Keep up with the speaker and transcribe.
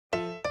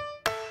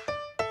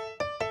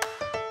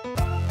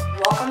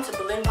welcome to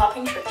balloon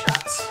popping trick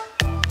shots.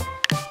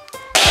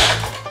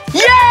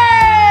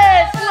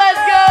 Yes!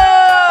 Let's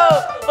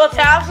go! Let's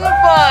have some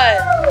fun.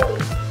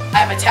 I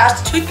have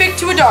attached a toothpick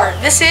to a dart.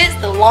 This is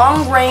the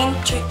long range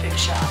toothpick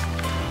shot.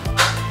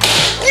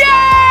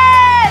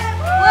 Yes!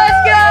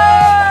 Let's go!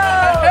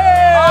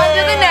 On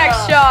to the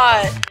next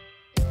shot.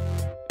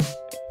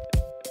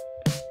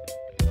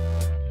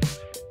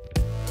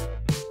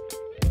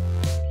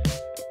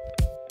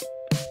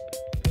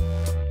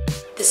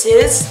 This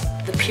is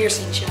the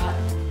piercing shot.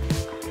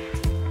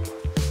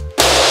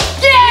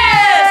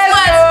 Yes!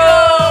 Let's go!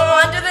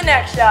 On to the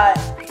next shot.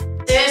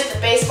 This is the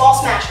baseball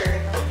smasher.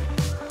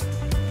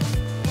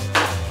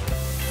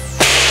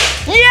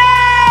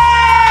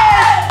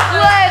 Yes!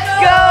 Let's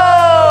go!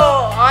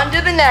 On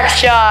to the next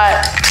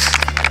shot.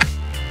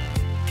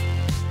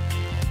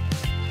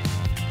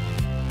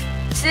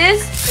 This is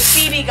the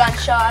BB gun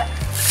shot.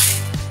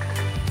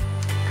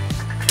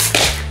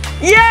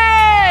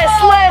 Yes!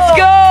 Let's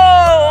go!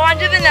 On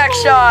to the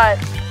next shot.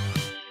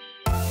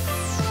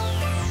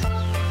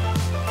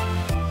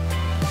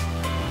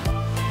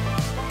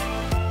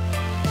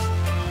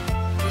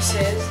 This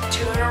is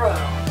 2 in a row.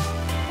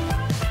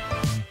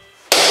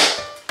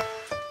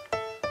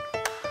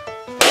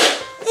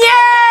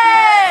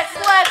 Yes!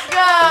 Let's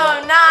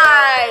go!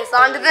 Nice!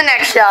 On to the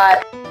next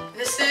shot.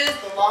 This is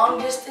the long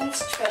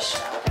distance twist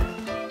shot.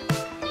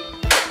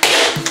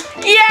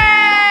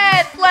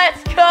 Yes!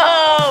 Let's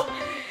go!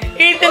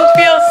 Ethan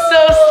feels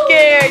so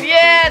scared.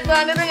 Yes!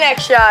 On to the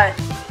next shot.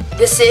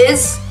 This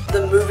is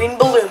the moving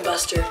balloon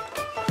buster.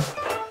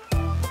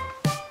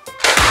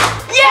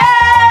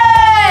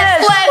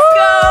 Yes! Let's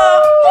go!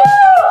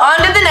 On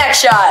to the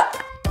next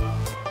shot.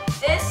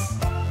 This is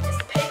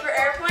the paper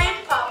airplane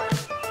popper.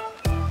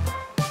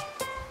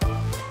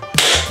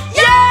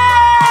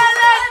 Yeah!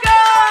 Let's go!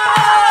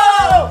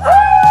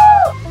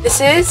 This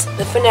is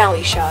the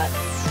finale shot.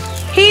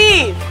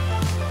 Heave!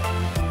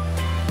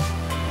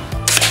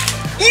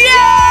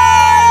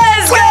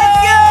 Yes! Let's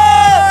go!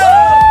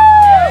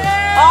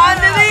 On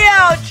to the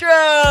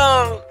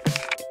outro!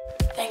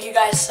 Thank you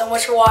guys so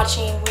much for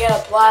watching. We had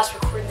a blast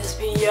recording this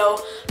video.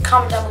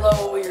 Comment down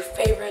below what your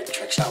favorite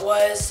trick shot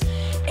was,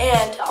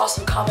 and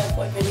also comment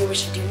what video we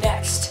should do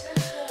next.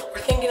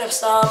 We're thinking of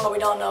some, but we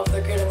don't know if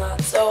they're good or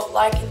not. So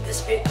like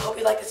this video, I hope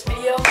you like this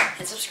video,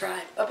 and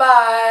subscribe. Bye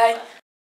bye!